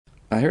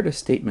I heard a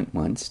statement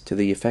once to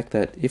the effect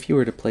that if you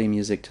were to play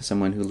music to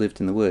someone who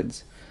lived in the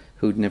woods,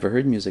 who'd never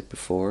heard music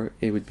before,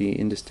 it would be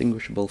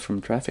indistinguishable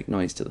from traffic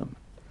noise to them.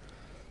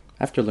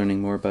 After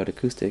learning more about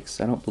acoustics,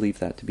 I don't believe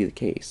that to be the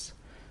case.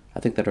 I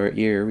think that our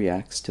ear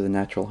reacts to the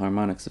natural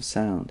harmonics of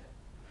sound.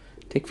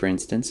 Take, for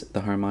instance,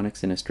 the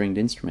harmonics in a stringed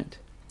instrument.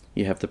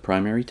 You have the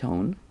primary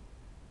tone,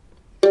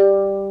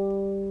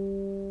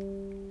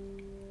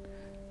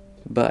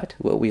 but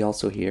what we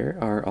also hear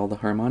are all the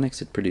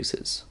harmonics it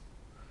produces.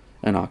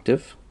 An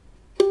octave,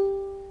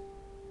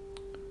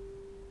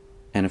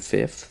 and a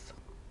fifth,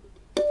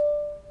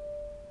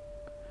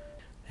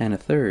 and a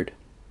third.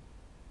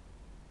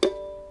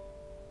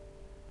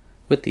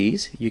 With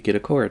these, you get a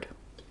chord.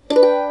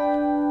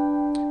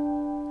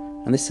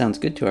 And this sounds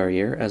good to our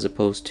ear as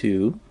opposed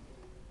to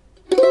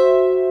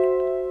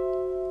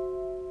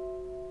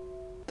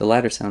the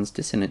latter sounds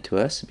dissonant to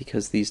us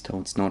because these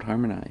tones don't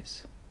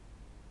harmonize.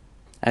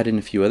 Add in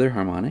a few other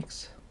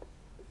harmonics,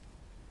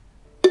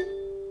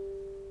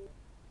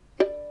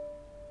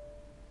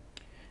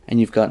 and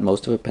you've got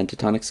most of a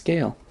pentatonic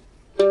scale.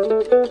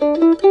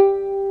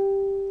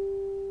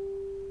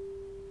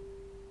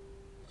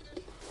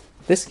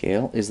 This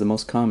scale is the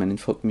most common in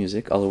folk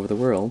music all over the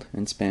world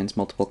and spans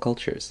multiple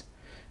cultures.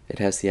 It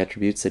has the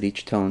attributes that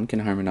each tone can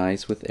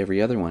harmonize with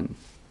every other one.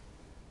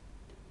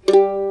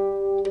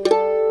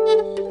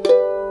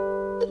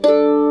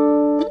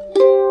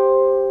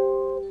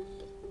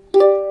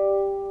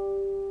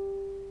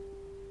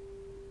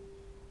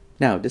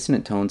 Now,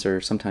 dissonant tones are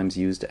sometimes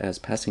used as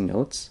passing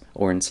notes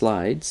or in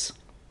slides.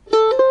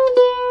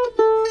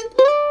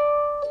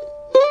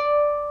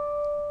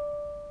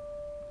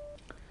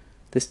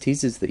 This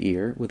teases the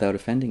ear without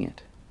offending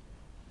it.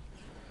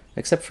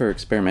 Except for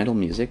experimental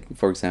music,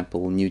 for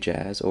example new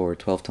jazz or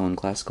 12-tone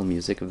classical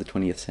music of the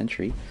 20th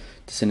century,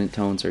 dissonant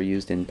tones are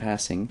used in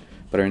passing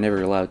but are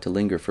never allowed to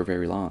linger for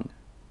very long.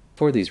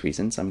 For these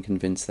reasons, I'm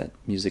convinced that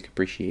music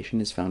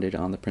appreciation is founded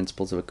on the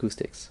principles of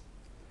acoustics.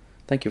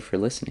 Thank you for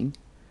listening.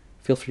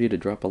 Feel free to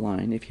drop a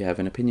line if you have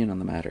an opinion on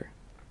the matter.